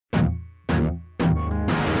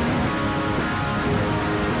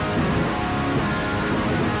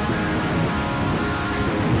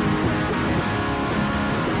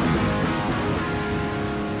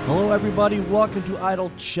Hello, everybody. Welcome to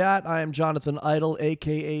Idle Chat. I am Jonathan Idle,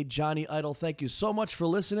 a.k.a. Johnny Idle. Thank you so much for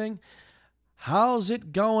listening. How's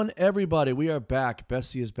it going, everybody? We are back.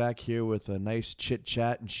 Bessie is back here with a nice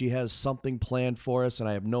chit-chat, and she has something planned for us, and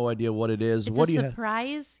I have no idea what it is. It's what a do you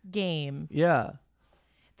surprise game Yeah,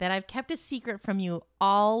 that I've kept a secret from you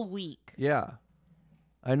all week. yeah.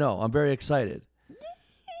 I know. I'm very excited.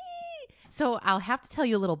 So I'll have to tell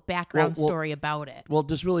you a little background Well, story about it. Well,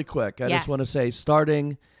 just really quick, I Yes. just want to say,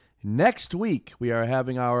 starting next week, we are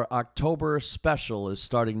having our October special is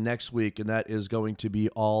starting next week, and that is going to be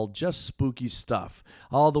all just spooky stuff.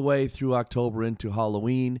 All the way through October into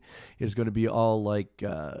Halloween. It's going to be all like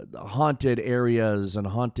haunted areas and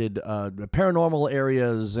haunted paranormal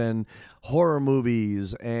areas and horror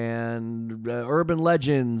movies and urban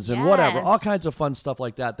legends and whatever. All Yes. kinds of fun stuff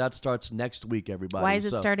like that. That starts next week, everybody. Why is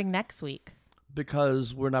it So- starting next week?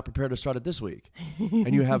 Because we're not prepared to start it this week,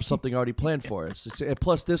 and you have something already planned for us.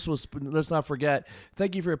 Plus, this was, let's not forget,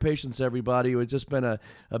 thank you for your patience, everybody. It's just been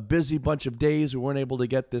a busy bunch of days. We weren't able to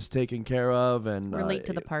get this taken care of. And We're late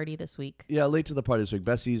to the party this week. Yeah, late to the party this week.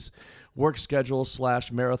 Bessie's work schedule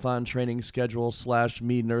 / marathon training schedule /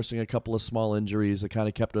 me nursing a couple of small injuries that kind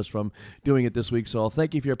of kept us from doing it this week. So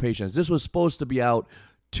thank you for your patience. This was supposed to be out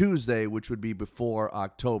Tuesday, which would be before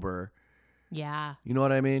October. Yeah. You know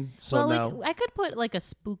what I mean? So well, now, I could put like a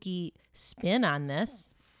spooky spin on this.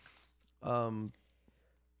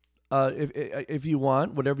 if you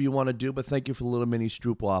want, whatever you want to do, but thank you for the little mini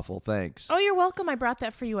stroopwafel. Thanks. Oh, you're welcome. I brought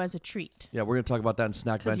that for you as a treat. Yeah, we're gonna talk about that in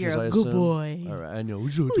snack 'Cause benches. you're a I good assume. boy. All right, I know.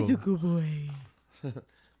 Who's a good boy?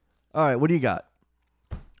 All right, what do you got?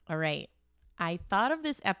 All right. I thought of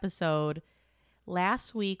this episode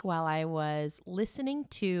last week while I was listening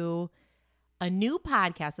to a new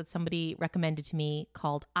podcast that somebody recommended to me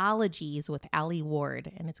called Ologies with Allie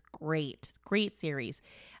Ward, and it's great. It's a great series.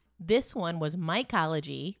 This one was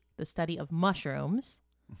mycology, the study of mushrooms.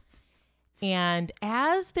 And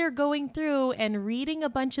as they're going through and reading a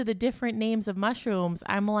bunch of the different names of mushrooms,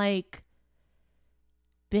 I'm like,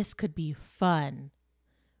 this could be fun.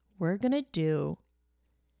 We're going to do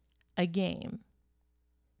a game.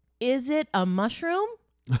 Is it a mushroom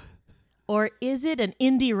or is it an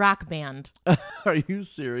indie rock band? Are you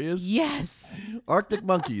serious? Yes. Arctic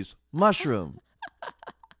Monkeys, mushroom.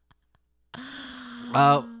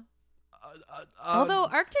 Although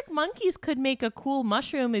Arctic Monkeys could make a cool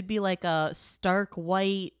mushroom, it'd be like a stark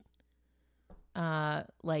white,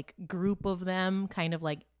 like group of them, kind of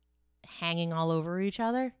like hanging all over each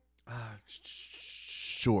other.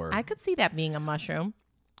 Sure. I could see that being a mushroom.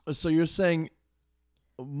 So you're saying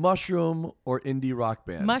mushroom or indie rock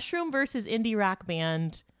band? Mushroom versus indie rock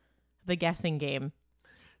band, the guessing game.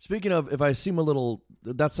 Speaking of, if I seem a little,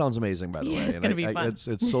 that sounds amazing, by the Yeah, way. it's And gonna be fun.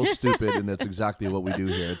 It's so stupid, and that's exactly what we do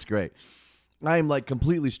here. It's great. I am like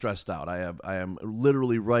completely stressed out. I am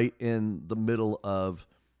literally right in the middle of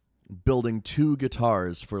building 2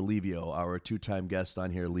 guitars for Livio, our 2-time guest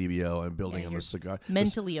on here, Livio. I'm building him a cigar.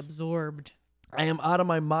 Mentally absorbed. I am out of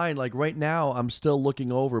my mind. Like right now, I'm still looking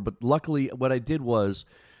over. But luckily, what I did was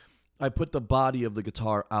I put the body of the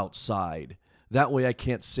guitar outside. That way I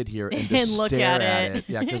can't sit here and just And look stare at it.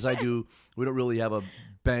 Yeah, because we don't really have a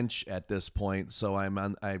bench at this point. So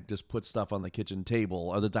I just put stuff on the kitchen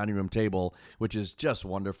table or the dining room table, which is just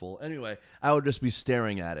wonderful. Anyway, I would just be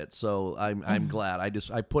staring at it. So I'm glad.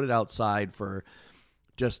 I put it outside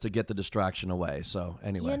just to get the distraction away. So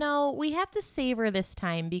anyway. You know, we have to savor this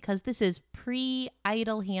time because this is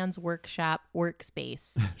pre-Idle Hands Workshop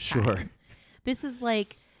workspace. Sure. time. This is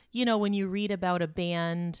like, you know, when you read about a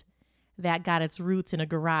band that got its roots in a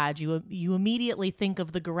garage, you immediately think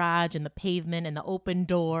of the garage and the pavement and the open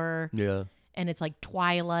door. Yeah. And it's like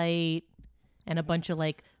Twilight and a bunch of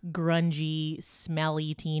like grungy,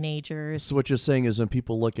 smelly teenagers. So what you're saying is when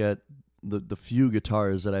people look at the few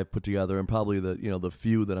guitars that I've put together and probably the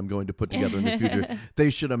few that I'm going to put together in the future,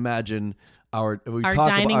 they should imagine our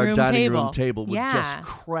dining room table with Yeah. just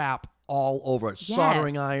crap all over it. Yes.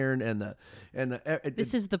 Soldering iron and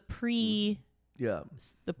This is the yeah.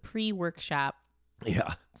 pre-workshop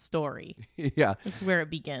Yeah. story. Yeah. It's where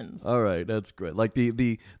it begins. All right, that's great. Like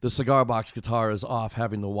the cigar box guitar is off,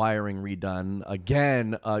 having the wiring redone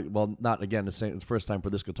again. Well, not again. It's the first time for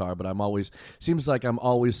this guitar, but seems like I'm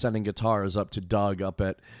always sending guitars up to Doug up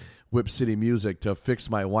at Whip City Music to fix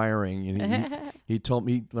my wiring. And he told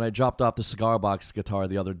me when I dropped off the cigar box guitar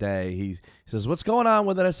the other day, he says, "What's going on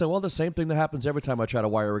with it?" I said, "Well, the same thing that happens every time I try to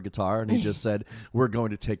wire a guitar." And he just said, "We're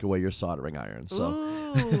going to take away your soldering iron." So,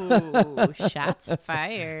 ooh, shots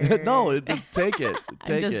fired. no, take it.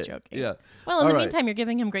 Take I'm just it. joking. Yeah. Well, in All the right. meantime, you're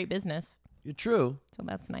giving him great business, You're true. so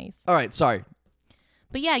that's nice. All right, sorry.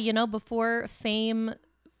 But yeah, you know, before fame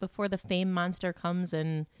before the fame monster comes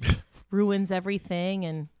and ruins everything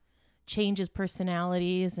and changes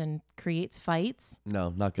personalities and creates fights. No,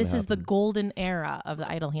 not gonna This is the happen. golden era of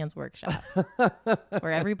the Idle Hands Workshop,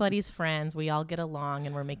 where everybody's friends, we all get along,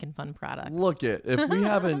 and we're making fun products. Look it.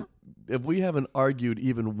 If we haven't argued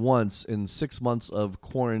even once in 6 months of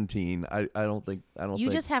quarantine, I don't think You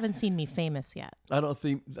just haven't seen me famous yet. I don't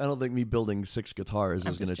think me building 6 guitars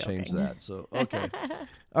I'm is going to just change joking. that. So okay,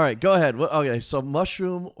 all right, go ahead. Okay, so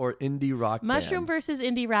mushroom or indie rock Mushroom band? versus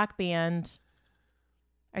indie rock band.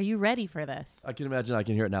 Are you ready for this? I can imagine. I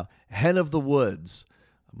can hear it now. Hen of the Woods,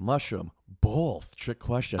 mushroom, both. Trick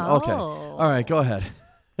question. Okay, Oh. all right, go ahead.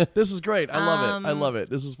 This is great. I love it. I Um, love it.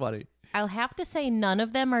 This is funny. I'll have to say none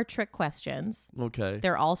of them are trick questions. Okay.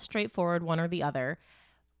 They're all straightforward, one or the other.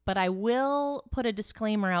 But I will put a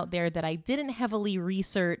disclaimer out there that I didn't heavily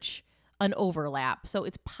research an overlap. So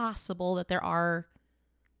it's possible that there's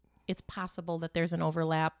an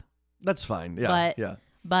overlap, That's fine. Yeah. but- yeah.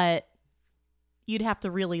 but you'd have to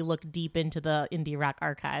really look deep into the indie rock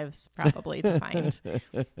archives probably to find.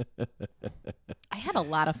 I had a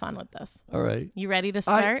lot of fun with this. All right. You ready to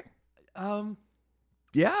start?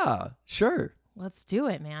 Yeah. Sure. Let's do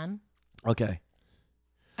it, man. Okay.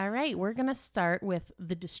 All right, we're going to start with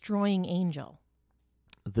The Destroying Angel.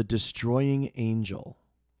 The Destroying Angel.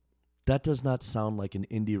 That does not sound like an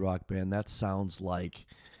indie rock band. That sounds like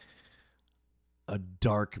a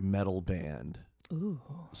dark metal band. Ooh.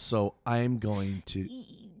 So I'm going to.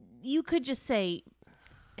 You could just say,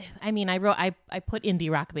 I mean, I put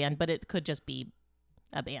indie rock band, but it could just be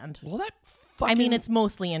a band. Well, that I mean, it's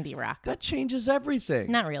mostly indie rock. that changes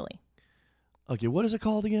everything. Not really. Okay, what is it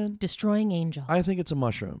called again? Destroying Angel. I think it's a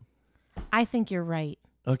mushroom. I think you're right.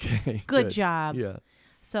 Okay. Good job. Yeah.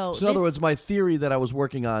 So, So in other words, my theory that I was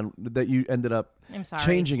working on that you ended up I'm sorry.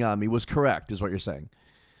 changing on me was correct, is what you're saying.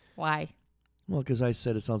 Why? Well, because I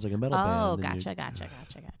said it sounds like a metal band. Oh, and you- gotcha.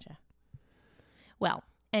 Well,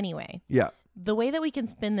 anyway, Yeah. the way that we can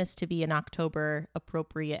spin this to be an October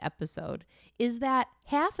appropriate episode is that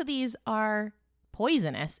half of these are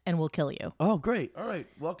poisonous and will kill you. Oh, great. All right.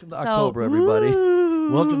 Welcome to So, October, everybody.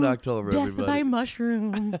 ooh, Welcome to October, Death everybody. by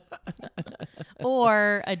mushroom.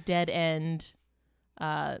 Or a dead end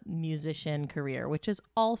musician career, which is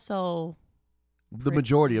also The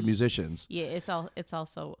majority of musicians. it's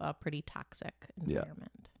also a pretty toxic Yeah.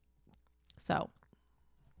 environment. So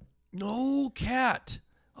No cat.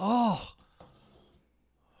 Oh.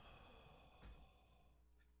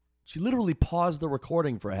 She literally paused the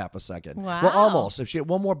recording for a half a second. Wow. Well, almost. If she had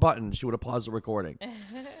one more button, she would have paused the recording.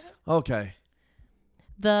 Okay.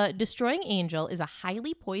 the Destroying Angel is a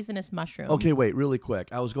highly poisonous mushroom. Okay, wait, really quick.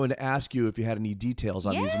 I was going to ask you if you had any details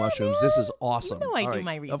on these Yeah, mushrooms. man. This is awesome. You know I All do right.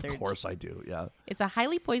 my research. Of course I do, yeah. It's a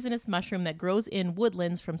highly poisonous mushroom that grows in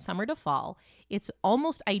woodlands from summer to fall. It's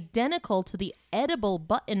almost identical to the edible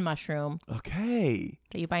button mushroom Okay.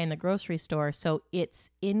 that you buy in the grocery store. So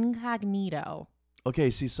it's incognito.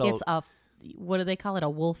 Okay, see, so, It's what do they call it? A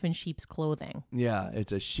wolf in sheep's clothing. yeah,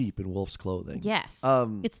 it's a sheep in wolf's clothing. Yes.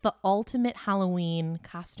 It's It's the ultimate Halloween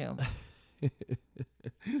costume.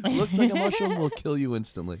 looks like a mushroom will kill you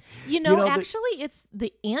instantly. You know, the- actually, it's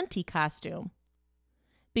the anti-costume.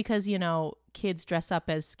 Because, kids dress up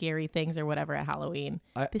as scary things or whatever at Halloween.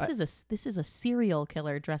 This is a serial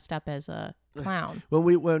killer dressed up as a clown. When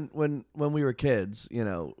we were kids,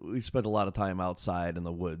 we spent a lot of time outside in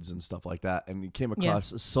the woods and stuff like that, and you came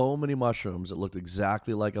across so many mushrooms that looked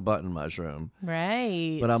exactly like a button mushroom.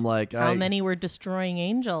 Right. But I'm like, how many were destroying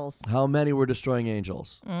angels? How many were destroying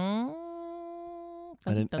angels? Mm,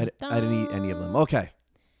 I didn't dun, eat any of them. dun. Okay.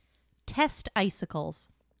 Test icicles.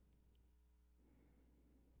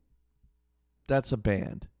 That's a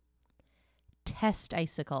band. Test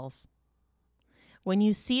icicles. When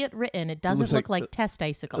you see it written, it doesn't looks look like- like test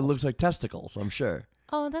icicles. It looks like testicles, I'm sure.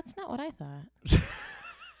 Oh, that's not what I thought.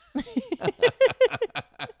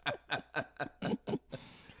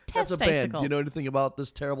 That's Test a band. icicles. Do you know anything about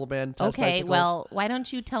this terrible band, Test Okay, Icicles? well, why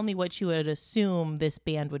don't you tell me what you would assume this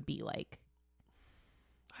band would be like?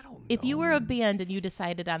 I don't know. If you were a band and you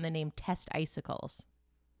decided on the name Test Icicles,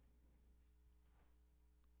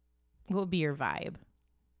 what would be your vibe?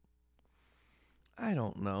 I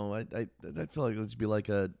don't know. I feel like it would be like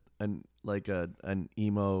an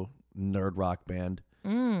emo nerd rock band. I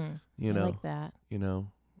You know. like that.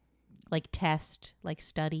 Like test, like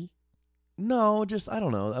study. No, just I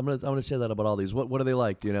don't know. I'm gonna say that about all these. What are they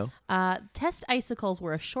like? Do you know? Test Icicles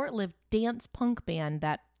were a short-lived dance punk band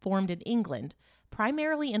that formed in England,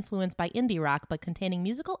 primarily influenced by indie rock, but containing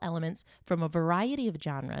musical elements from a variety of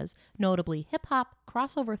genres, notably hip-hop,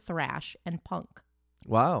 crossover thrash, and punk.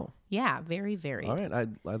 Wow. Yeah, very varied. All right,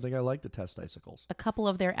 I think I like the test icicles. A couple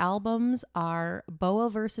of their albums are Boa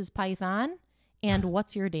versus Python and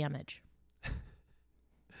What's Your Damage?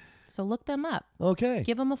 So look them up. Okay,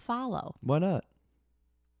 Give them a follow. why not?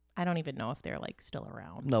 I don't even know if they're like still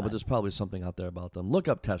around. No, but there's probably something out there about them. Look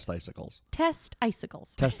up test icicles. Test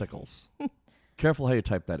icicles. Testicles. Careful how you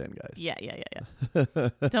type that in, guys. Yeah.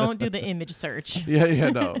 Don't do the image search. Yeah,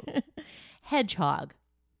 no. Hedgehog.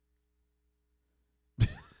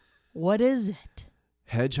 What is it?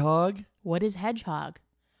 Hedgehog? What is hedgehog?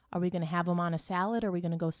 Are we going to have them on a salad or are we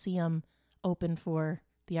going to go see them open for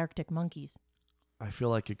the Arctic monkeys? I feel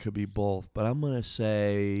like it could be both, but I'm going to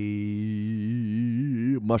say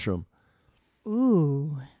mushroom.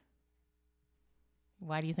 Ooh.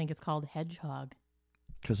 Why do you think it's called hedgehog?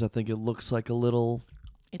 Because I think it looks like a little...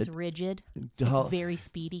 It's rigid. How, it's very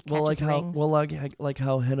speedy. Catches well, like rings. like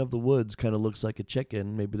how Hen of the Woods kind of looks like a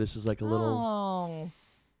chicken. Maybe this is like a little... Oh.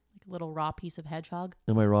 Like a little raw piece of hedgehog.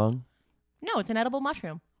 Am I wrong? No, it's an edible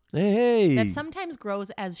mushroom. Hey! That sometimes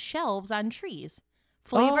grows as shelves on trees.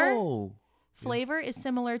 Flavor? Oh! Flavor is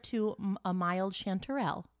similar to a mild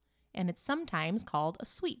chanterelle, and it's sometimes called a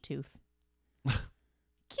sweet tooth.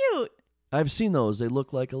 Cute. I've seen those. They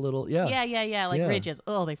look like a little... Yeah. Yeah. Like Yeah. ridges.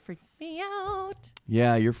 Oh, they freak me out.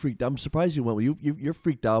 Yeah, you're freaked. I'm surprised you went... You're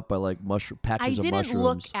freaked out by like patches of I mushrooms. didn't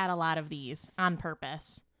look at a lot of these on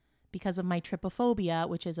purpose because of my trypophobia,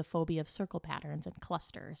 which is a phobia of circle patterns and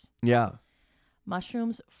clusters. Yeah.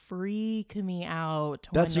 Mushrooms freak me out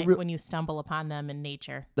That's when you stumble upon them in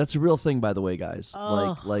nature. That's a real thing, by the way, guys.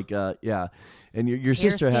 Ugh. Yeah. And your Hair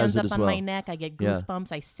sister has stands it up as on well. my neck. I get Yeah.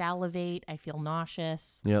 goosebumps. I salivate. I feel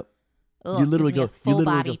nauseous. Yep. Ugh, You literally gives me go. a full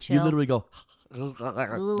body chill. You literally go.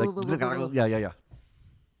 Like, yeah.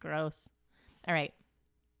 Gross. All right.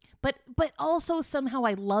 But also somehow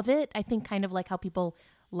I love it. I think kind of like how people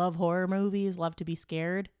love horror movies, love to be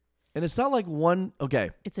scared. And it's not like one.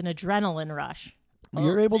 Okay, It's an adrenaline rush.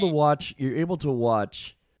 you're able to watch. You're able to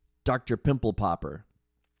watch Dr. Pimple Popper.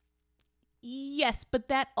 Yes, but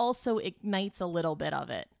that also ignites a little bit of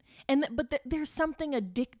it. But there's something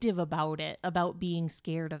addictive about it, about being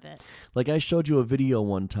scared of it. Like I showed you a video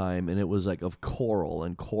one time, and it was like of coral,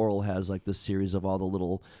 and coral has like this series of all the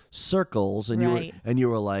little circles, and Right. you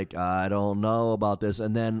were like, I don't know about this,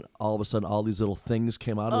 and then all of a sudden, all these little things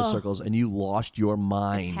came out of the circles, and you lost your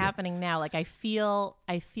mind. It's happening now. Like I feel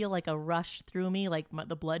like a rush through me, like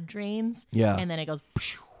the blood drains. Yeah. And then it goes,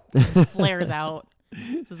 and flares out.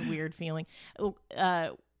 It's this weird feeling.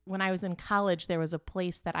 When I was in college, there was a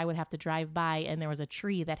place that I would have to drive by, and there was a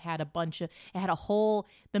tree that had the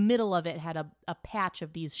middle of it had a patch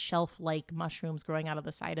of these shelf-like mushrooms growing out of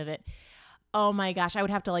the side of it. Oh my gosh, I would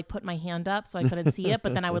have to like put my hand up so I couldn't see it,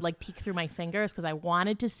 but then I would like peek through my fingers because I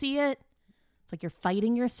wanted to see it. It's like you're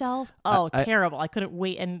fighting yourself. Oh, terrible. I couldn't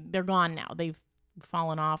wait, and they're gone now. They've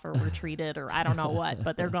fallen off or retreated or I don't know what,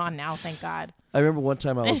 but they're gone now, thank God. I remember one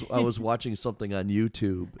time I was watching something on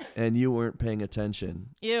YouTube, and you weren't paying attention.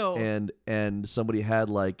 Ew. And somebody had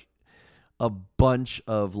like a bunch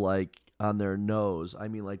of like on their nose. I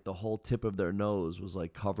mean, like the whole tip of their nose was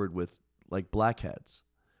like covered with like blackheads,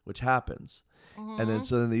 which happens. And then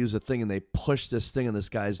so then they use a thing and they push this thing in this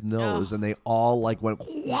guy's nose, and they all like went at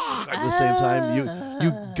the same time.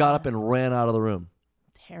 You got up and ran out of the room.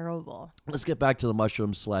 Terrible. Let's get back to the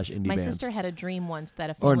mushrooms / indie My bands. sister had a dream once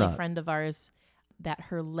that a Or family not. friend of ours, that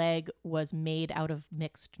her leg was made out of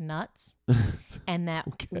mixed nuts, and that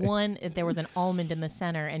there was an almond in the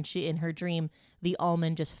center, and she, in her dream, the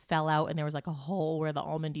almond just fell out, and there was like a hole where the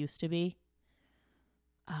almond used to be.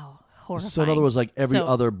 Oh, horrifying. So in other words, like every So-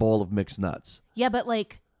 other bowl of mixed nuts. Yeah, but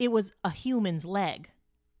like it was a human's leg.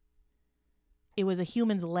 It was a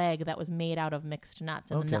human's leg that was made out of mixed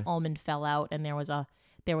nuts, and then Okay. the almond fell out, and there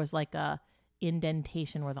was like a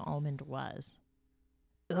indentation where the almond was.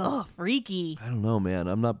 Ugh, freaky. I don't know, man.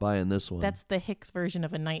 I'm not buying this one. That's the Hicks version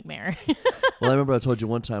of a nightmare. Well, I remember I told you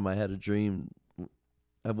one time I had a dream.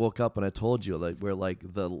 I woke up and I told you like where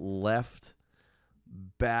like the left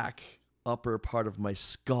back upper part of my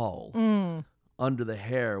skull under the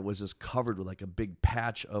hair was just covered with like a big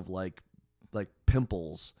patch of like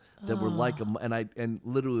pimples that were like and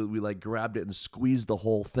literally we like grabbed it and squeezed the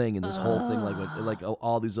whole thing, and this whole thing like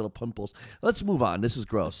all these little pimples. Let's move on. This is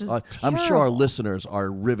gross. This is I'm sure our terrible. listeners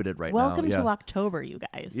are riveted right Welcome now. to October, you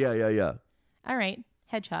guys. Yeah. All right,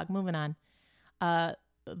 hedgehog. Moving on.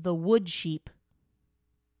 The wood sheep.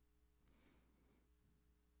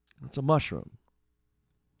 It's a mushroom.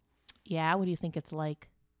 Yeah, what do you think it's like?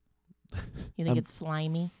 You think it's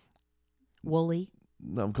slimy, woolly?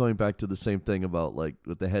 No, I'm going back to the same thing about like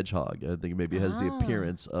with the hedgehog. I think maybe it has the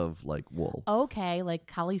appearance of like wool. Okay, like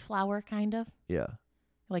cauliflower kind of. Yeah.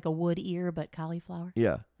 Like a wood ear, but cauliflower.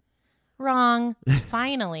 Yeah. Wrong.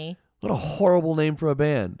 Finally. What a horrible name for a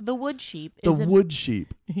band. The Wood Sheep. The Wood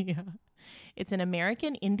Sheep. Yeah. It's an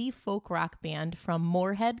American indie folk rock band from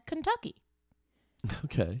Moorhead, Kentucky.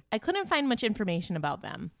 Okay. I couldn't find much information about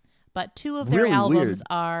them, but 2 of their Really albums weird.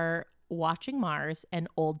 are Watching Mars and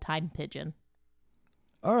Old Time Pigeon.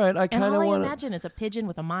 All right. I And kind all of I want imagine is a pigeon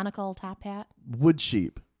with a monocle top hat. Wood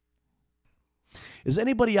Sheep. Is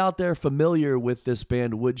anybody out there familiar with this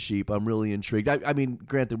band Wood Sheep? I'm really intrigued. I mean,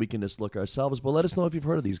 granted, we can just look ourselves, but let us know if you've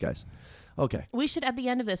heard of these guys. Okay. We should, at the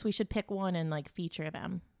end of this, we should pick one and like feature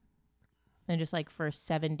them. And just like for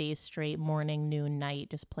 7 days straight, morning, noon, night,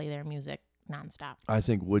 just play their music nonstop. I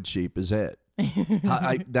think Wood Sheep is it.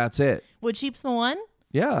 That's it. Wood Sheep's the one?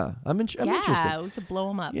 Yeah. I'm interested. Yeah, we could blow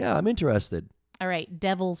them up. Yeah, I'm interested. All right,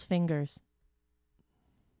 Devil's Fingers.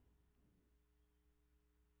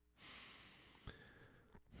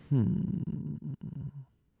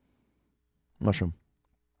 Mushroom.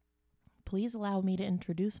 Please allow me to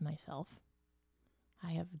introduce myself.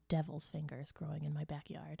 I have devil's fingers growing in my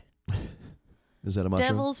backyard. Is that a mushroom?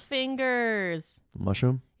 Devil's fingers.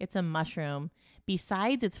 Mushroom? It's a mushroom.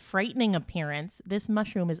 Besides its frightening appearance, this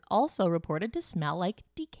mushroom is also reported to smell like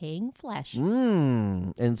decaying flesh.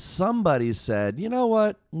 And somebody said, you know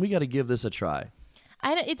what? We got to give this a try.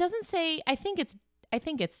 It doesn't say. I think it's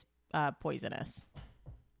poisonous.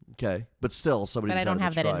 Okay. But still, somebody But I don't decided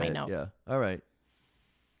have to that in try my it. notes. Yeah. All right.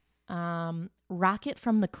 Rocket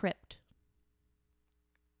from the Crypt.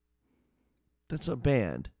 That's a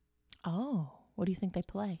band. Oh, what do you think they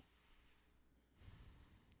play?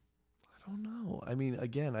 I don't know. I mean,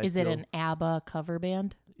 again, Is it an ABBA cover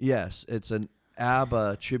band? Yes, it's an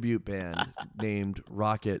ABBA tribute band named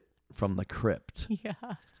Rocket from the Crypt. Yeah.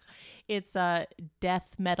 It's a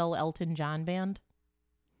death metal Elton John band.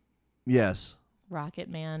 Yes. Rocket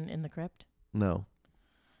Man in the Crypt. No.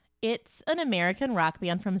 It's an American rock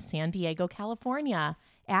band from San Diego, California.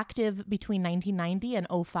 Active between 1990 and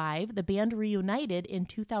 2005, the band reunited in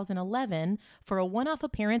 2011 for a one-off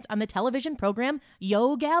appearance on the television program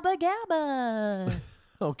Yo Gabba Gabba.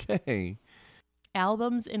 Okay.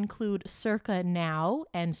 Albums include Circa Now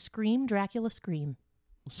and Scream Dracula Scream.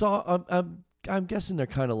 So I'm guessing they're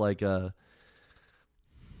kind of like a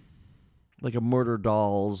Murder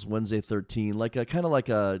Dolls, Wednesday 13, like a kind of like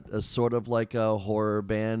a sort of like a horror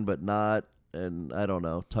band, but not, and I don't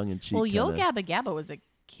know, tongue in cheek. Well, Yo Gabba Gabba was a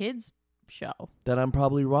kids show, Then I'm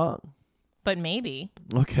probably wrong. but maybe.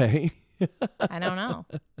 Okay. I don't know.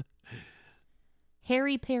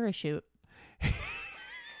 Harry Parachute.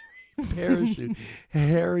 Parachute.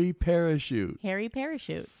 Harry Parachute. Harry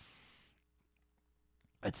Parachute.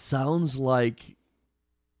 It sounds like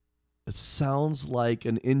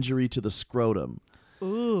an injury to the scrotum.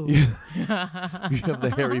 Ooh. You have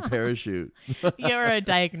the hairy parachute. You're a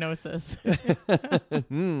diagnosis.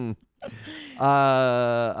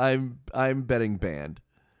 I'm betting band.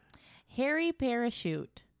 Hairy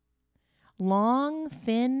Parachute. Long,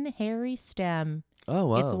 thin, hairy stem. Oh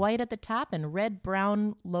wow. It's white at the top and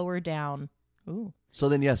red-brown lower down. Ooh. So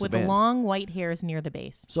then yes, With a band. long white hairs near the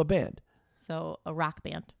base. So band. So a rock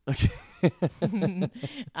band. Okay.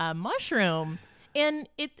 A mushroom. And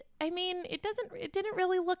it didn't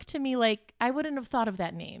really look to me like I wouldn't have thought of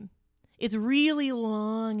that name. It's really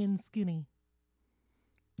long and skinny.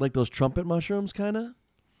 Like those trumpet mushrooms, kind of?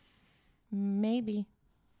 Maybe.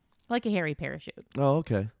 Like a hairy parachute. Oh,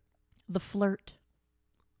 okay. The Flirt.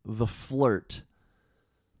 The Flirt.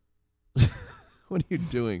 What are you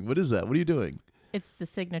doing? What is that? What are you doing? It's the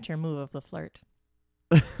signature move of the Flirt.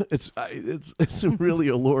 It's really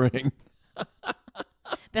alluring.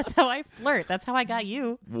 That's how I flirt. That's how I got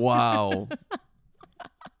you. Wow.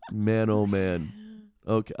 Man, oh man.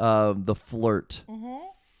 Okay. The Flirt. Mm-hmm.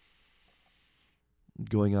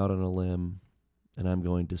 Going out on a limb, and I'm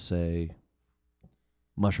going to say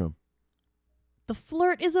mushroom. The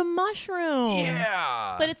Flirt is a mushroom.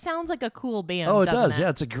 Yeah. But it sounds like a cool band. Oh, it doesn't does. Yeah,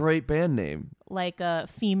 it's a great band name. Like a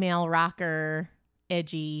female rocker,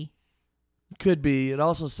 edgy. Could be. It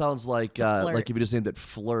also sounds like Flirt. if you just named it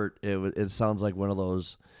Flirt, it sounds like one of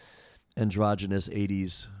those androgynous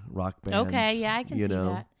 80s rock bands. Okay, yeah, I can see know?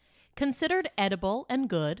 that. Considered edible and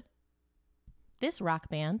good, this rock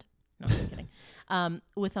band, no, I'm kidding,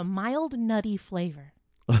 with a mild nutty flavor.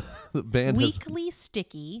 The band Weakly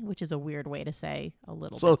sticky, which is a weird way to say a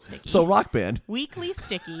little so bit sticky. so rock band. Weakly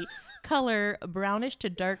sticky, color brownish to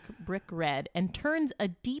dark brick red, and turns a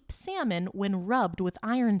deep salmon when rubbed with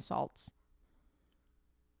iron salts.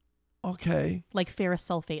 Okay. Like ferrous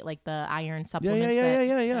sulfate, like the iron supplements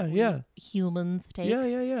Yeah. humans take.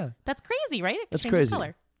 Yeah. That's crazy, right? It That's changes crazy.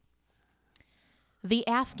 color. The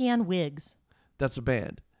Afghan Wigs. That's a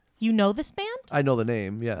band. You know this band? I know the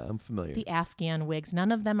name. Yeah, I'm familiar. The Afghan Wigs.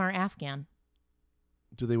 None of them are Afghan.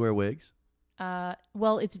 Do they wear wigs?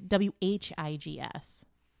 Well, it's WHIGS.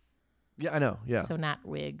 Yeah, I know. Yeah. So not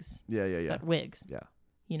wigs. Yeah. But wigs. Yeah.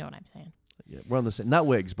 You know what I'm saying. Yeah. We're on the same. Not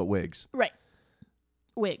wigs, but wigs. Right.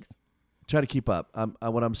 Wigs. Try to keep up.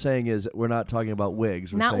 What I'm saying is we're not talking about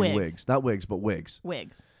wigs. We're Not saying wigs. wigs. Not wigs, but wigs.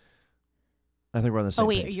 Wigs. I think we're on the same Oh,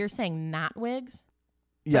 wait. page. You're saying not wigs?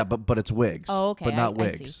 Yeah, but it's wigs. Oh, okay. But not I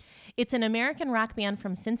wigs. see. It's an American rock band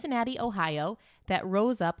from Cincinnati, Ohio that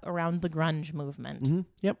rose up around the grunge movement. Mm-hmm.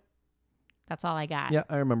 Yep. That's all I got. Yeah,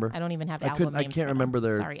 I remember. I don't even have I album names. can't remember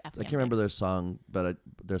their. Sorry, I Afghan can't remember Wigs.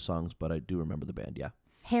 their songs, but I do remember the band. Yeah.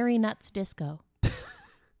 Harry Nuts Disco.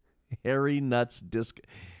 Harry Nuts Disco.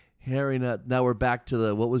 Harry Nut. Now we're back to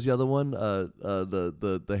the what was the other one?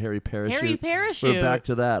 The Harry Parachute. Harry Parachute. We're back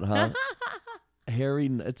to that, huh? Harry.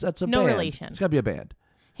 That's a No band. relation. It's got to be a band.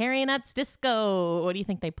 Harry Nuts Disco. What do you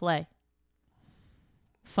think they play?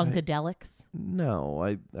 Funkadelics. No,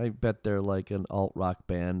 I bet they're like an alt rock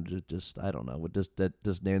band. It just I don't know. Would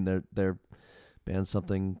just name their band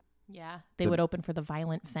something. Yeah. They The- would open for the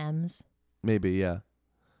Violent Femmes. Maybe yeah.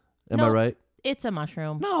 Am No. I right? It's a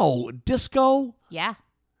mushroom. No, disco. Yeah.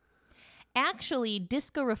 Actually,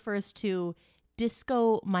 disco refers to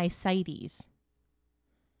Discomycetes,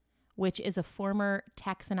 which is a former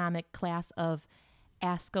taxonomic class of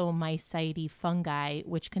Ascomycete fungi,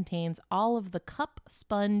 which contains all of the cup,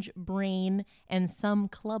 sponge, brain, and some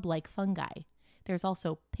club-like fungi. There's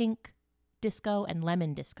also pink disco and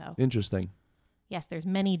lemon disco. Interesting. Yes, there's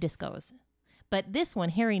many discos. But this one,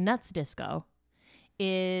 Harry Nuts Disco,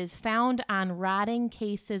 is found on rotting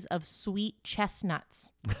cases of sweet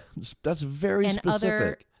chestnuts That's very and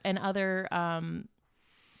specific. other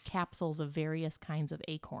capsules of various kinds of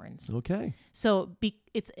acorns. Okay. So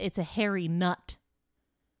it's a hairy nut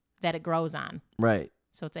that it grows on. Right.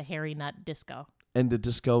 So it's a hairy nut disco. And the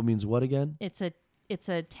disco means what again? It's a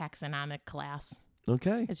taxonomic class.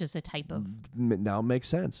 Okay. It's just a type of Now it makes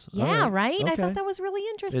sense. All Yeah, right? I Okay. thought that was really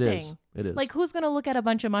interesting. It is. It is. Like, who's going to look at a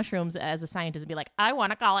bunch of mushrooms as a scientist and be like, I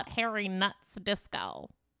want to call it hairy nuts disco?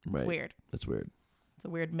 right. It's weird. That's weird. It's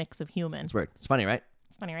a weird mix of human. It's weird. It's funny, right?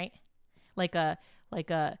 It's funny, right? Like a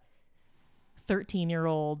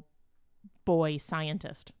 13-year-old boy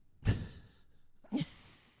scientist.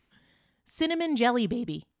 Cinnamon Jelly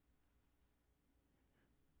Baby.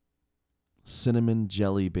 Cinnamon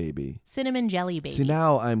Jelly Baby. Cinnamon Jelly Baby. See,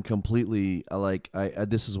 now I'm completely like I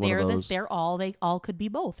this is one of those. They all could be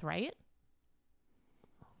both, right?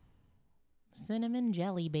 Cinnamon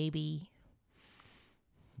Jelly Baby.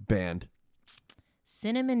 Band.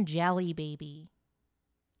 Cinnamon Jelly Baby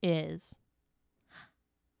is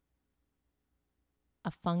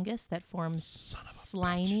a fungus that forms Son of a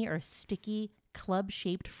slimy or sticky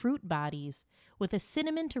club-shaped fruit bodies with a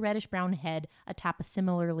cinnamon to reddish-brown head atop a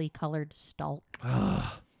similarly colored stalk.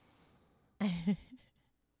 bitch.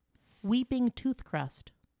 Weeping tooth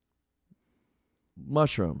crust.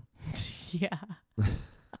 Mushroom. Yeah.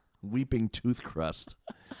 Weeping tooth crust.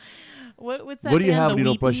 What's that? What do you band, have the when you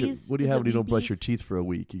don't brush your Weepies? What do you Is have it when you don't brush your Weepies? teeth for a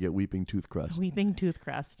week? You get weeping tooth crust. Weeping tooth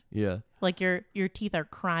crust. Yeah. Like your teeth are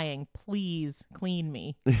crying. Please clean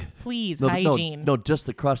me. Please No, hygiene. no, just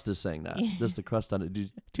the crust is saying that. Just the crust on it. Did you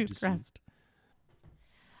Tooth see? crust.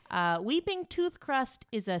 Weeping tooth crust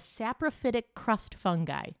is a saprophytic crust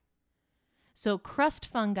fungi. So crust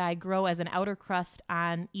fungi grow as an outer crust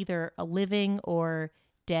on either a living or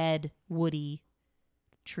dead woody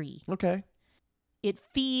tree. Okay. It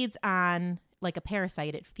feeds on, like a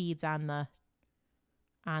parasite, it feeds on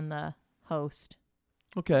the host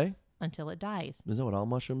Okay. until it dies. Is that what all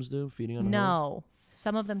mushrooms do? Feeding on a host? No,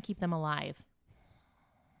 some of them keep them alive.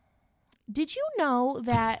 Did you know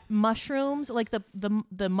that mushrooms, like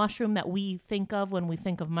the mushroom that we think of when we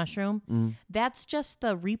think of mushroom, Mm. that's just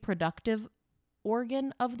the reproductive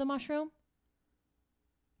organ of the mushroom?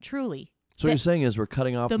 Truly. So what you're saying is we're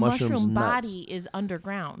cutting off The mushrooms' mushroom nuts. body is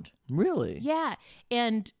underground. Really? Yeah.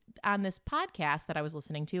 And on this podcast that I was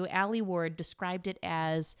listening to, Allie Ward described it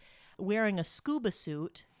as wearing a scuba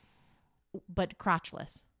suit, but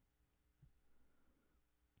crotchless.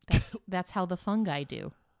 That's how the fungi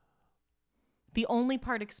do. The only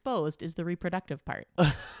part exposed is the reproductive part.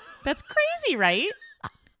 That's crazy, right?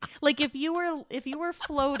 Like if you were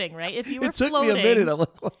floating, right? If you were It took floating, me a minute. I'm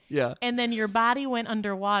like, what? Yeah. and then your body went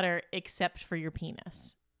underwater except for your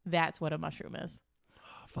penis. That's what a mushroom is.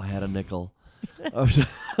 If I had a nickel.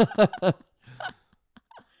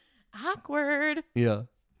 Awkward. Yeah.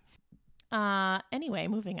 Anyway,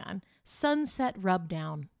 moving on. Sunset Rub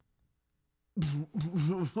Down.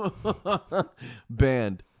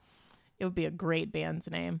 Band. It would be a great band's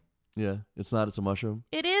name. Yeah, it's not. It's a mushroom.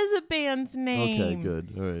 It is a band's name. Okay,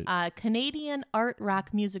 good. All right. Canadian art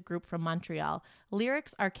rock music group from Montreal.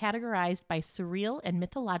 Lyrics are categorized by surreal and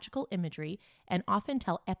mythological imagery and often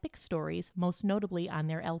tell epic stories, most notably on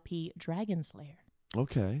their LP Dragon Slayer.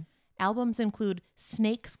 Okay. Albums include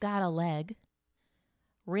Snake's Got a Leg,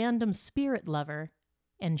 Random Spirit Lover,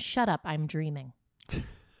 and Shut Up, I'm Dreaming.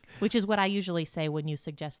 Which is what I usually say when you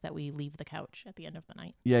suggest that we leave the couch at the end of the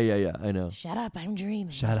night. Yeah. I know. Shut up, I'm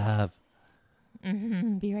dreaming. Shut up.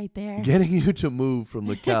 Be right there. Getting you to move from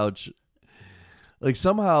the couch. Like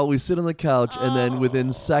somehow we sit on the couch and then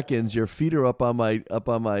within seconds your feet are up on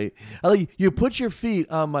my. You put your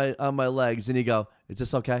feet on my legs and you go, "Is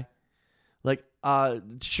this okay?" Like,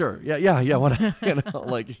 sure, yeah. What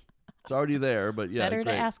like it's already there, but yeah. Better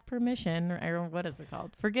great. to ask permission, or what is it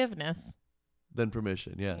called? Forgiveness. Then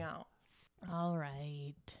permission, yeah. All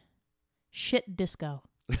right. Shit disco.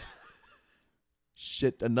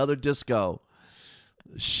 Shit, another disco.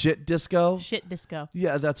 Shit disco? Shit disco.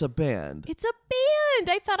 Yeah, that's a band. It's a band.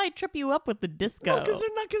 I thought I'd trip you up with the disco. No, because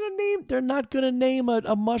they're not gonna name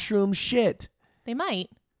a mushroom shit. They might.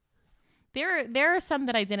 There are some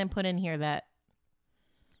that I didn't put in here that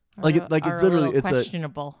are, Like it's literally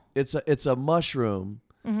questionable. It's a mushroom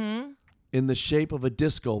Mm-hmm. in the shape of a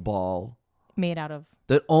disco ball Made out of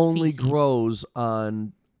that only feces. grows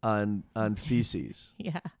on feces.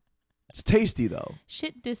 Yeah. It's tasty though.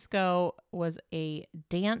 Shit Disco was a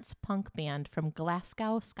dance punk band from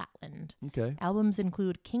Glasgow, Scotland. Okay. Albums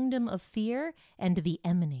include Kingdom of Fear and The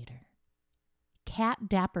Emanator. Cat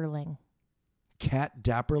Dapperling. Cat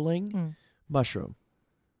Dapperling? Mushroom.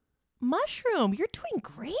 Mushroom, you're doing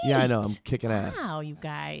great. Yeah, I know. I'm kicking ass. Wow, you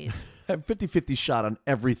guys. I have 50-50 shot on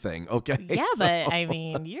everything, okay? Yeah, So- but I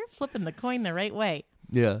mean, you're flipping the coin the right way.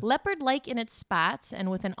 Yeah. Leopard-like in its spots and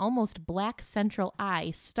with an almost black central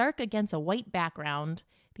eye, stark against a white background.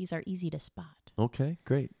 These are easy to spot. Okay,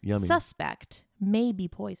 great. Yummy. Suspect may be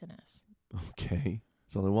poisonous. Okay.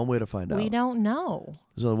 There's only one way to find out. We don't know.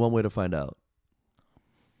 There's only one way to find out.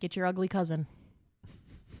 Get your ugly cousin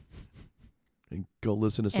And go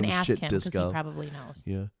listen to some and ask shit him because he disco. probably knows.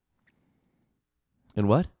 Yeah. And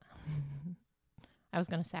what? I was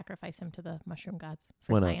going to sacrifice him to the mushroom gods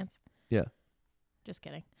for Why not? science. Yeah. Just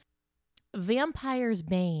kidding. Vampire's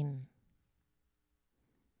Bane.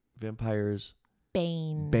 Vampires.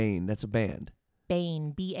 Bane. Bane. That's a band.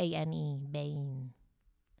 Bane. B-A-N-E. Bane.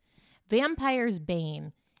 Vampire's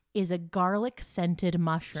Bane is a garlic-scented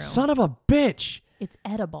mushroom. Son of a bitch. It's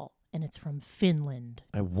edible, and it's from Finland.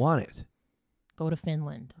 I want it. Go to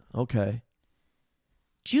Finland. Okay.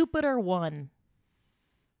 Jupiter 1.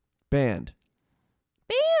 Band.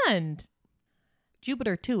 Band!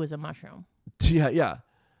 Jupiter 2 is a mushroom. Yeah.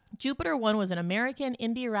 Jupiter 1 was an American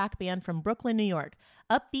indie rock band from Brooklyn, New York.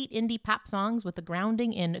 Upbeat indie pop songs with a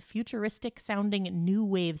grounding in futuristic-sounding new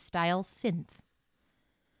wave style synth.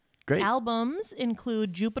 Great. Albums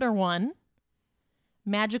include Jupiter 1,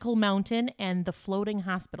 Magical Mountain, and The Floating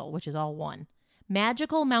Hospital, which is all one.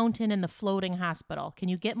 Magical Mountain and The Floating Hospital. Can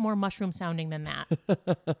you get more mushroom sounding than that?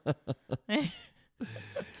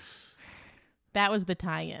 That was the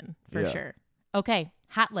tie-in, for Yeah. sure. Okay,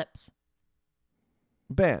 Hot Lips.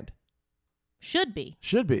 Band. Should be.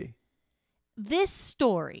 Should be. This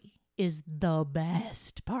story is the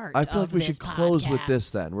best part. I feel of like we this should close with podcast. this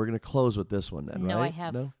then. We're going to close with this one then, No, right? I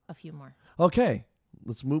have No? a few more. Okay.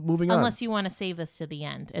 Let's moving on. Unless you want to save this to the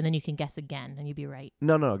end, and then you can guess again, and you'd be right.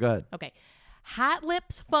 No, go ahead. Okay. Hot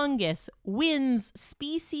Lips fungus wins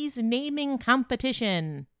species naming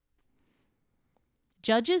competition.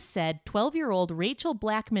 Judges said 12-year-old Rachel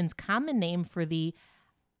Blackman's common name for the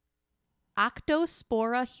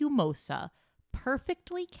Octospora humosa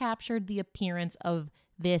perfectly captured the appearance of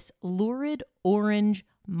this lurid orange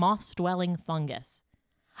moss-dwelling fungus.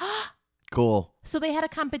 Cool. So they had a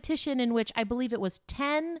competition in which I believe it was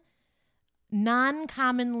 10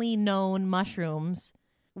 non-commonly known mushrooms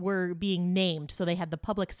were being named. So they had the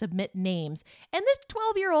public submit names. And this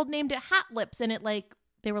 12-year-old named it Hot Lips, and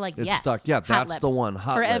they were like, It's yes, stuck. Yeah, Hot that's Lips. the one.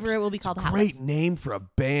 Hot Forever Lips. it will be It's called a Hot great Lips. name for a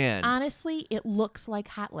band. Honestly, it looks like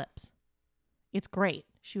Hot Lips. It's great.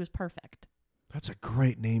 She was perfect. That's a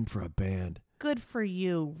great name for a band. Good for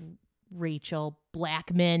you, Rachel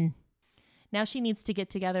Blackman. Now she needs to get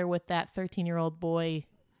together with that 13-year-old boy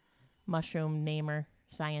mushroom namer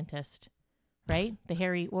scientist, right?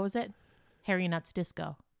 What was it? Harry Nuts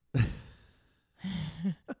Disco.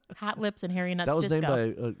 Hot Lips and Harry Nuts That was Disco.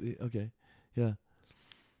 named by, okay. Yeah.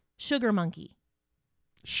 Sugar Monkey.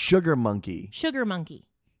 Sugar Monkey. Sugar Monkey.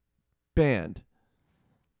 Band.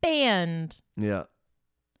 Band. Yeah.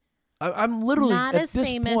 I'm literally not at as this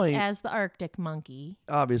famous point, as the Arctic monkey.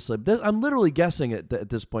 obviously. I'm literally guessing at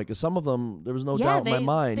this point because some of them there was no Yeah, doubt in my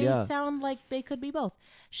mind. they Yeah. sound like they could be both.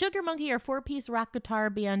 Sugar Monkey are a 4-piece rock guitar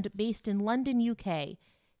band based in London, UK.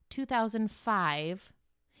 2005.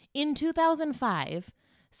 In 2005,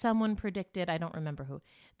 someone predicted, I don't remember who,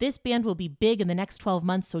 this band will be big in the next 12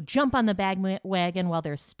 months, so jump on the bandwagon while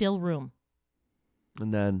there's still room.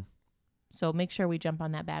 And then So make sure we jump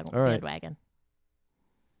on that All right. bandwagon.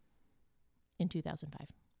 In 2005.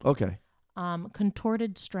 okay.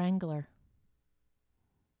 Contorted Strangler.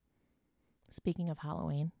 Speaking of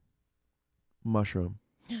Halloween, Mushroom.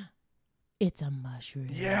 it's a mushroom.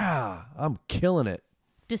 Yeah, I'm killing it.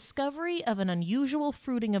 Discovery of an unusual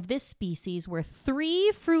fruiting of this species where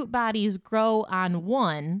 3 fruit bodies grow on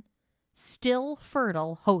one still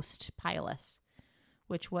fertile host pilus,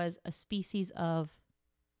 which was a species of,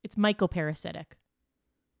 it's mycoparasitic.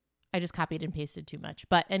 I just copied and pasted too much.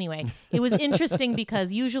 But anyway, it was interesting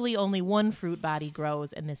because usually only 1 fruit body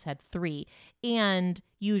grows and this had 3. And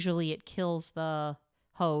usually it kills the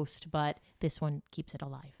host, but this one keeps it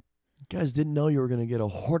alive. You guys didn't know you were going to get a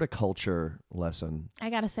horticulture lesson. I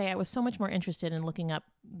got to say, I was so much more interested in looking up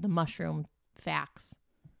the mushroom facts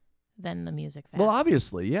than the music facts. Well,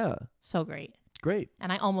 obviously, yeah. So great. Great.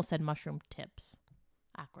 And I almost said mushroom tips.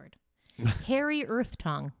 Awkward. Hairy Earth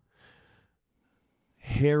Tongue.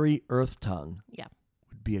 Hairy Earth Tongue Yeah.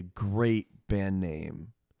 would be a great band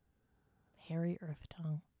name. Hairy Earth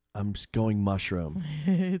Tongue. I'm just going mushroom.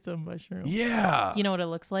 It's a mushroom. Yeah. You know what it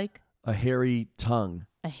looks like? A hairy tongue.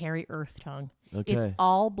 A hairy earth tongue. Okay. It's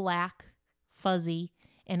all black, fuzzy,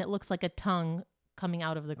 and it looks like a tongue coming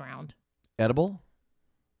out of the ground. Edible?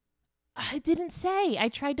 I didn't say. I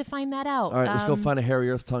tried to find that out. All right, let's go find a hairy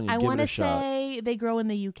earth tongue and I give it want a to shot. say they grow in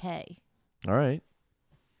the UK. All right.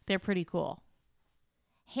 They're pretty cool.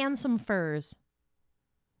 Handsome Furs.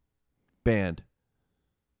 Band.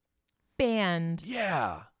 Band.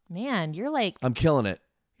 Yeah. Man, you're like I'm killing it.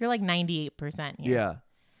 98% here. Yeah.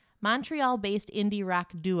 Montreal-based indie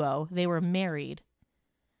rock duo. They were married.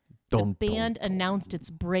 Dun, The band dun, dun. announced its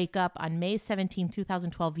breakup on May 17,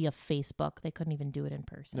 2012 via Facebook. They couldn't even do it in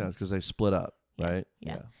person. Yeah, it's because they split up, right?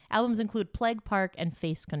 Yeah. Albums include Plague Park and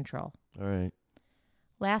Face Control. All right.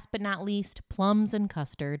 Last but not least, Plums and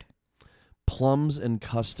Custard. Plums and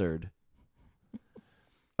custard.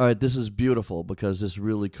 All right, this is beautiful because this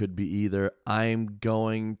really could be either. I'm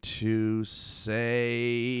going to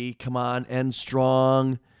say, come on, end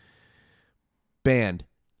strong. Band.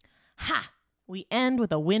 Ha! We end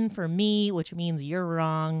with a win for me, which means you're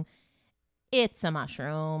wrong. It's a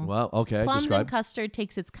mushroom. Well, okay. Plums Describe. and Custard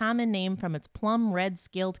takes its common name from its plum red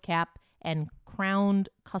scaled cap and crowned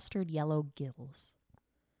custard yellow gills.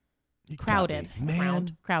 You got Crowded. me.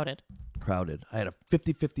 Man. Crowded. Crowded. I had a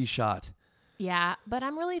 50-50 shot. Yeah, but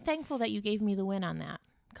I'm really thankful that you gave me the win on that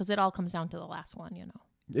because it all comes down to the last one, you know.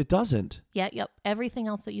 It doesn't. Yeah, yep. Everything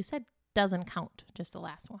else that you said doesn't count, just the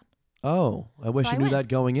last one. Oh, I wish So you I knew win. that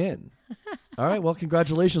going in. All right. Well,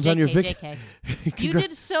 congratulations on your victory. JK. You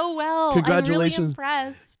did so well. Congratulations. I'm really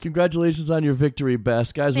impressed. Congratulations on your victory,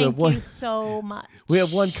 Bess. Guys, we Thank have one. you so much. We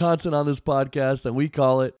have one constant on this podcast, and we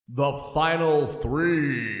call it The Final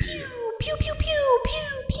Three. Pew, pew, pew,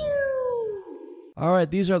 pew, pew. All right,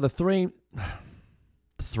 these are the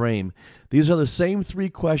These are the same 3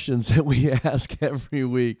 questions that we ask every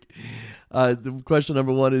week. The question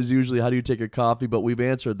number 1 is usually how do you take your coffee, but we've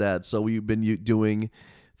answered that. So we've been doing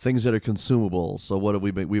things that are consumable. So what have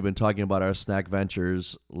we been? We've been talking about our snack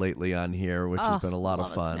ventures lately on here, which has been a lot of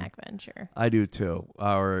love fun. A snack venture. I do too.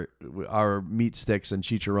 Our meat sticks and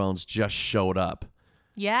chicharrones just showed up,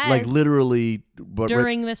 Yes. like literally but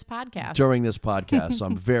during this podcast. during this podcast. So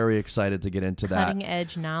I'm very excited to get into that. Cutting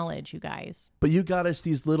edge knowledge, you guys. But you got us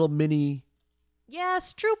these little mini. Yeah,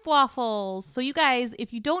 Stroop waffles. So you guys,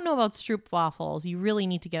 if you don't know about Stroop waffles, you really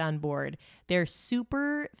need to get on board. They're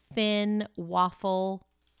super thin waffle,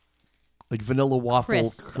 Like vanilla waffle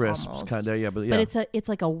Crisps almost. kind of, yeah, but yeah, but it's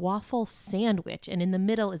like a waffle sandwich, and in the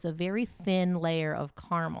middle is a very thin layer of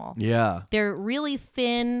caramel. yeah, They're really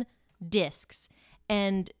thin discs,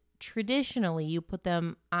 and traditionally you put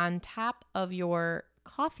them on top of your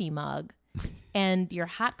coffee mug, and your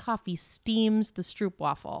hot coffee steams the Stroop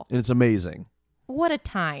waffle. and it's amazing. What a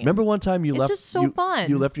time! Remember one time you It's left just so you, fun.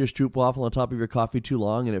 you left your Stroop waffle on top of your coffee too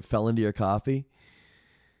long, and it fell into your coffee.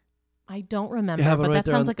 I don't remember, It happened but right that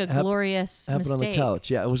there sounds on- like a hap- glorious Happened mistake. on the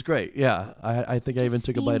couch. Yeah, it was great. Yeah, I think I even Just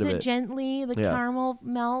took a bite of steams it. gently. The Yeah. caramel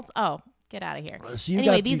melts. Oh, Get out of here. So you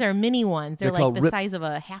Anyway, got these are mini ones. They're they're like called the size of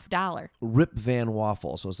a $50. Rip Van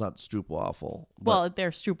Waffle, so it's not Stroop Waffle. Well,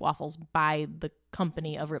 they're Stroop waffles by the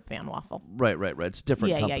company of Rip Van Waffle. Right. It's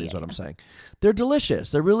different Yeah, companies, what I'm saying. They're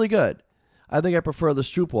delicious. They're really good. I think I prefer the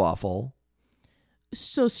Stroop Waffle.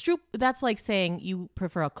 So Stroop, that's like saying you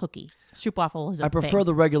prefer a cookie. Stroop waffle is a I prefer thing.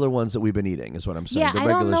 the regular ones that we've been eating, is what I'm saying. Yeah, the I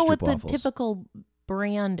regular don't know Stroop what waffles. the typical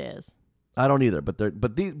brand is. I don't either, but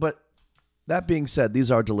that being said, these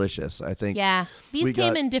are delicious. I think. Yeah, these we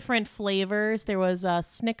came got- in different flavors. There was a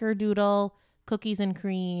snickerdoodle, cookies and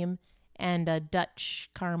cream, and a Dutch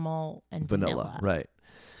caramel and vanilla. Right.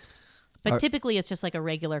 But typically, it's just like a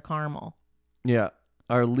regular caramel. Yeah.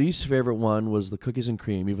 Our least favorite one was the cookies and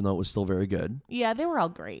cream, even though it was still very good. Yeah, they were all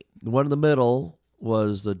great. The one in the middle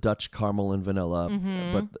was the Dutch caramel and vanilla.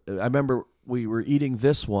 Mm-hmm. But I remember we were eating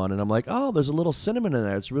this one, and I'm like, oh, there's a little cinnamon in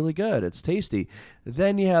there. It's really good. It's tasty.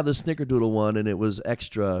 Then you have the snickerdoodle one, and it was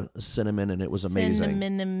extra cinnamon, and it was amazing.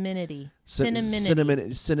 Cinnaminity. Cinnamon.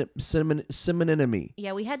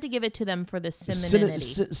 Yeah, we had to give it to them for the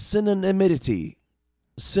cinnaminity.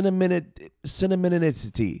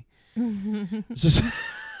 Cinnaminity.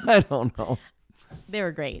 I don't know. They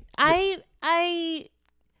were great.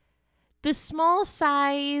 The small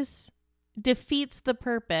size defeats the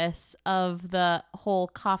purpose of the whole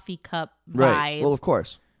coffee cup vibe, Right. Well, of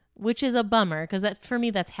course. which is a bummer because that for me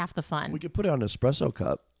that's half the fun. We could put it on an espresso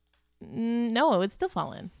cup. No, it would still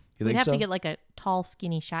fall in. You We'd think have so? to get like a tall,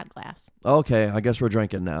 skinny shot glass. Okay, I guess we're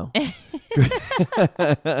drinking now.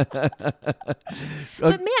 But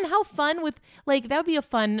man, how fun with like that would be a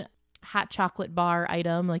fun hot chocolate bar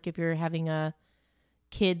item. Like if you're having a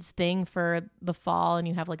kids thing for the fall and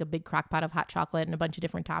you have like a big crock pot of hot chocolate and a bunch of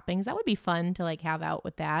different toppings, that would be fun to like have out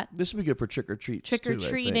with that. This would be good for trick or treats.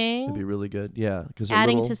 Trick-or-treating. It'd be really good. Yeah, because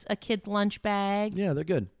Adding to a kid's lunch bag yeah, they're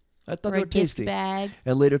good. I thought or they a were gift tasty. bag.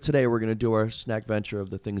 And later today, we're going to do our snack venture of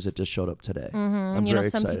the things that just showed up today. I'm You know,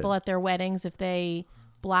 very some excited. people at their weddings, if they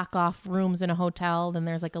block off rooms in a hotel, then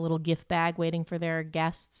there's like a little gift bag waiting for their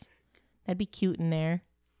guests. That'd be cute in there.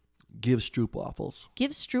 Give Stroop waffles.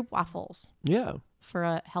 Give Stroop waffles Yeah. for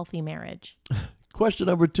a healthy marriage. Question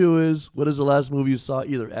number 2 is, what is the last movie you saw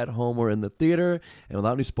either at home or in the theater? And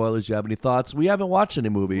without any spoilers, do you have any thoughts? We haven't watched any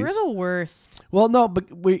movies. We're the worst. Well, no, but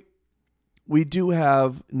we do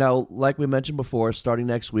have now, like we mentioned before, starting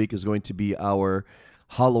next week is going to be our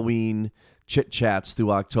Halloween chit chats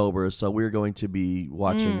through October. So we're going to be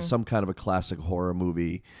watching some kind of a classic horror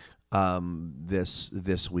movie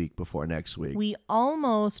this week before next week. We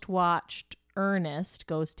almost watched Ernest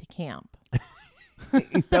Goes to Camp.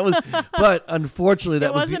 That was, but unfortunately,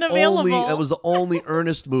 that was wasn't the available. only. That was the only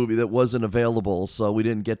Ernest movie that wasn't available, so we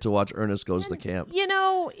didn't get to watch Ernest Goes to Camp. You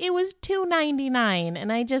know, it was $2.99,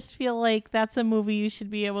 and I just feel like that's a movie you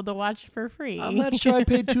should be able to watch for free. I'm not sure I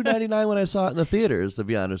paid $2.99 when I saw it in the theaters. To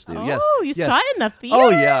be honest with you, yes. Oh, you yes. saw it in the theater? Oh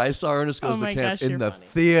yeah, I saw Ernest Goes Oh to my Camp gosh, in you're the funny.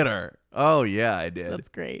 theater. Oh yeah, I did. That's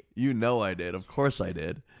great. You know I did. Of course I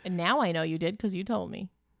did. And now I know you did because you told me.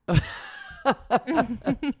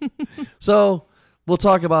 So we'll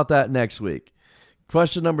talk about that next week.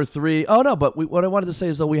 Question number 3. Oh, no, but what I wanted to say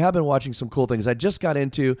is, though, we have been watching some cool things. I just got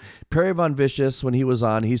into Perry Von Vicious. When he was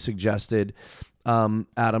on, he suggested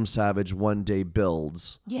Adam Savage One Day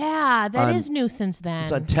Builds. Yeah, that is new since then.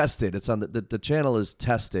 It's on Tested. It's on the channel is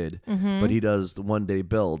Tested, but he does the One Day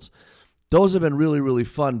Builds. Those have been really, really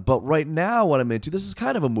fun. But right now, what I'm into, this is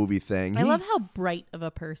kind of a movie thing. I love how bright of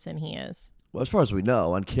a person he is. Well, as far as we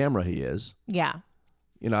know, on camera he is. Yeah.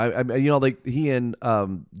 You know, like he and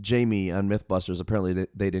Jamie on MythBusters, apparently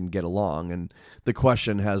they didn't get along, and the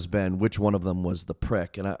question has been which one of them was the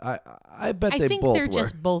prick, and I bet I they think both they're were.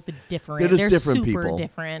 just both different. They're just different super people.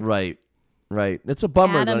 different. Right. It's a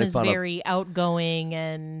bummer Adam that I is found out. very outgoing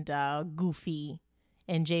and goofy,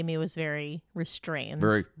 and Jamie was very restrained.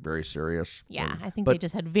 Very, very serious. Yeah, I think but- they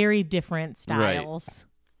just had very different styles.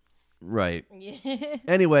 Right. Yeah.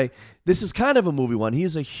 Anyway, this is kind of a movie one.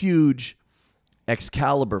 He's a huge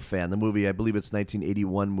Excalibur fan. The movie, I believe it's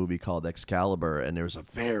 1981 movie called Excalibur, and there's a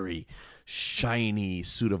very shiny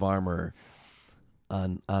suit of armor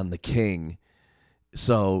on the king.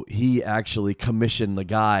 So he actually commissioned the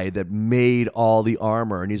guy that made all the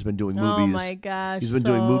armor, and he's been doing movies. Oh my gosh! He's been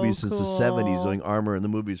doing movies since the 70s, doing armor in the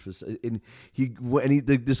movies.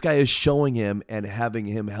 This guy is showing him and having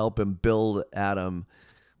him help him build Adam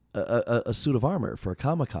a suit of armor for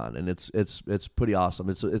Comic-Con, and it's pretty awesome.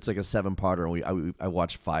 It's like a 7-parter, and I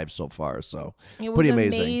watched 5 so far, so It was pretty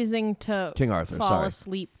amazing. amazing to King Arthur, fall sorry.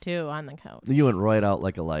 asleep too on the couch. You went right out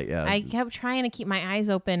like a light, yeah. I kept trying to keep my eyes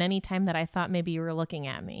open anytime that I thought maybe you were looking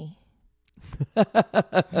at me.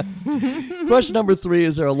 Question number 3: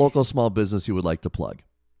 is there a local small business you would like to plug?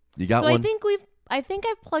 You got So one? I think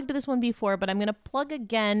I've plugged this one before, but I'm going to plug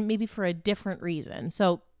again, maybe for a different reason.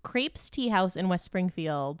 So Crepes Tea House in West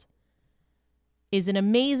Springfield is an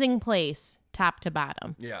amazing place, top to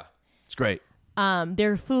bottom. Yeah. It's great.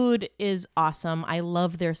 Their food is awesome. I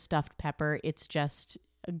love their stuffed pepper. It's just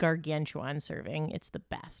a gargantuan serving. It's the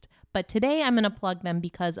best. But today I'm going to plug them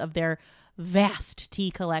because of their vast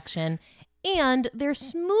tea collection and their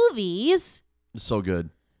smoothies, So good.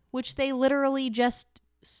 which they literally just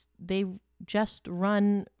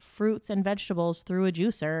run fruits and vegetables through a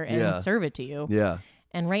juicer and serve it to you. Yeah.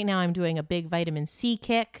 And right now I'm doing a big vitamin C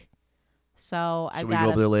kick. So Should I've we got go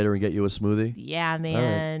over there later and get you a smoothie? Yeah,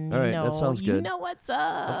 man. All right. You know, That sounds good. You know what's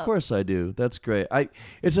up. Of course I do. That's great.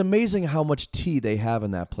 It's amazing how much tea they have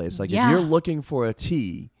in that place. Like Yeah. if you're looking for a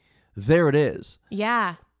tea, there it is.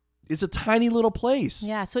 Yeah. It's a tiny little place.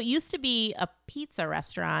 Yeah. So it used to be a pizza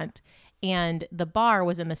restaurant and the bar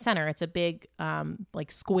was in the center. It's a big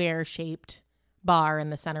like square shaped bar in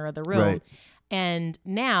the center of the room. Right. And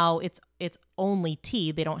now it's only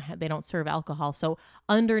tea. They don't serve alcohol. So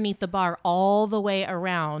underneath the bar, all the way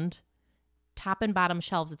around, top and bottom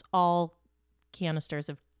shelves, it's all canisters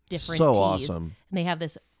of different So teas. awesome. And they have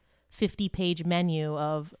this 50-page menu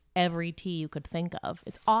of every tea you could think of.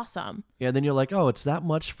 It's awesome. Yeah, and then you're like, oh, it's that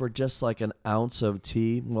much for just like an ounce of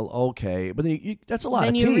tea? Well, okay. But then that's a lot Then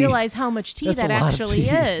of you tea. realize how much tea That's that a lot of actually tea.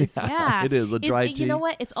 is. Yeah, Yeah. it is, a dry tea. You know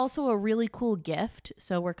what? It's also a really cool gift.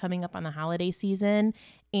 So we're coming up on the holiday season,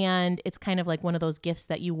 and it's kind of like one of those gifts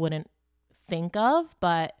that you wouldn't think of,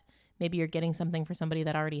 but maybe you're getting something for somebody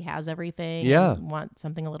that already has everything. Yeah. And want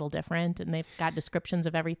something a little different, and they've got descriptions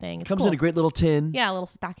of everything. It's Comes cool. in a great little tin. Yeah, a little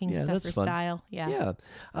stocking Yeah, stuffer that's fun. style. Yeah.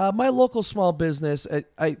 Yeah. My local small business,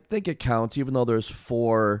 I think it counts, even though there's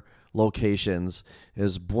 4 locations,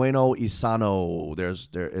 is Bueno Isano.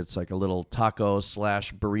 It's like a little taco /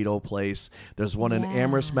 burrito place. There's one in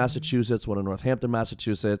Amherst, Massachusetts, one in Northampton,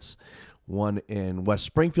 Massachusetts, one in West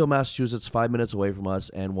Springfield, Massachusetts, 5 minutes away from us,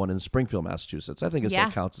 and one in Springfield, Massachusetts. I think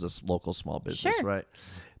that counts as a local small business, Sure. right?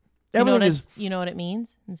 You know, Everything you know what it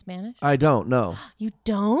means in Spanish? I don't know. You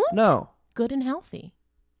don't? No. Good and healthy.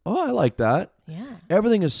 Oh, I like that. Yeah.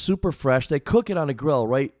 Everything is super fresh. They cook it on a grill,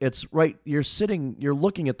 right? It's right. You're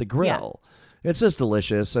looking at the grill. It's just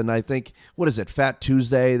delicious. And I think, what is it? Fat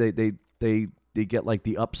Tuesday. They get like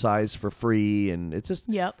the upsize for free, and it's just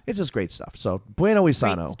great stuff. So Bueno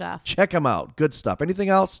Isano, Great stuff. check them out. Good stuff. Anything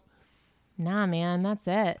else? Nah, man, that's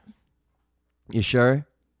it. You sure?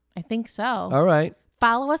 I think so. All right.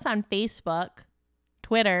 Follow us on Facebook,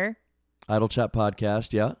 Twitter, Idle Chat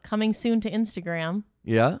Podcast. Yeah. coming soon to Instagram.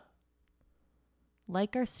 Yeah.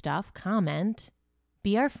 Like our stuff, comment,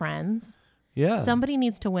 be our friends. Yeah. Somebody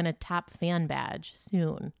needs to win a top fan badge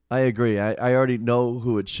soon. I agree. I already know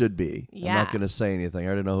who it should be. I'm Yeah. not going to say anything. I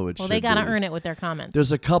already know who it should be. Well, they got to earn it with their comments.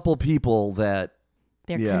 There's a couple people that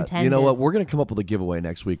They're yeah, contenders. you know what? We're going to come up with a giveaway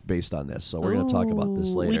next week based on this. So we're going to talk about this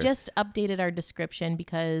Ooh, later. We just updated our description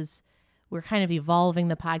because we're kind of evolving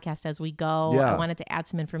the podcast as we go. Yeah. I wanted to add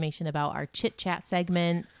some information about our chit chat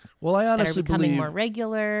segments well, I that are honestly becoming believe more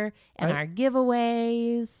regular and our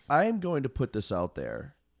giveaways. I am going to put this out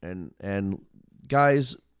there, and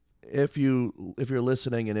guys, if you're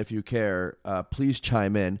listening and if you care, please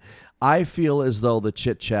chime in. I feel as though the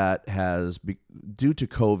chit chat has, due to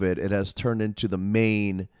COVID, it has turned into the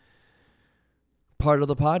main part of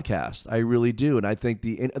the podcast. I really do, and I think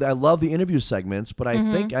I love the interview segments, but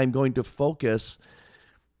I think I'm going to focus.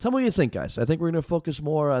 Tell me what you think, guys. I think we're going to focus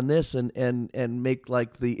more on this and make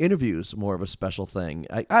like the interviews more of a special thing.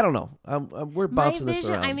 I don't know. We're bouncing My this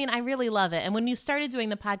vision, around. I mean, I really love it. And when you started doing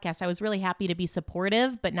the podcast, I was really happy to be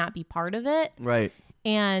supportive, but not be part of it. Right.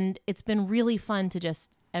 And it's been really fun to just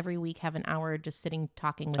every week have an hour just sitting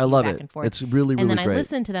talking with I you love back it. and forth. It's really, really and then great. I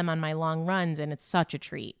listen to them on my long runs, and it's such a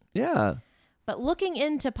treat. Yeah. But looking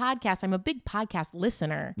into podcasts, I'm a big podcast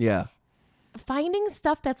listener. Yeah. Finding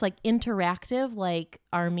stuff that's like interactive, like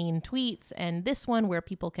our mean tweets and this one where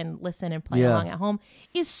people can listen and play along at home,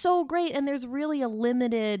 is so great. And there's really a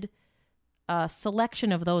limited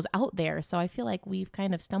selection of those out there. So I feel like we've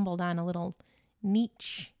kind of stumbled on a little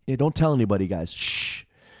niche. Yeah. Don't tell anybody, guys. Shh.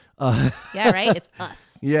 Yeah, right? It's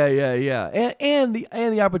us. Yeah. And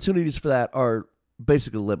the opportunities for that are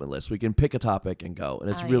basically limitless. We can pick a topic and go, and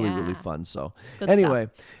it's really fun. So Good anyway,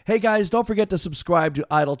 hey guys, don't forget to subscribe to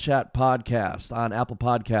Idle Chat Podcast on Apple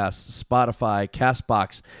Podcasts, Spotify,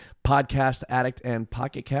 Castbox, Podcast Addict, and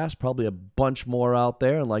Pocket Cast. Probably a bunch more out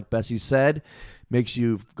there. And like Bessie said, makes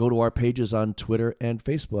you go to our pages on Twitter and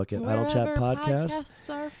Facebook at Idle Chat Podcast. Podcasts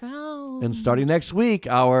are found. And starting next week,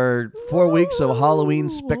 our 4 weeks of Halloween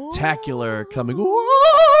spectacular coming. Whoa!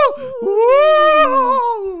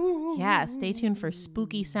 Whoa! Yeah, stay tuned for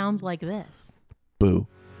spooky sounds like this. Boo.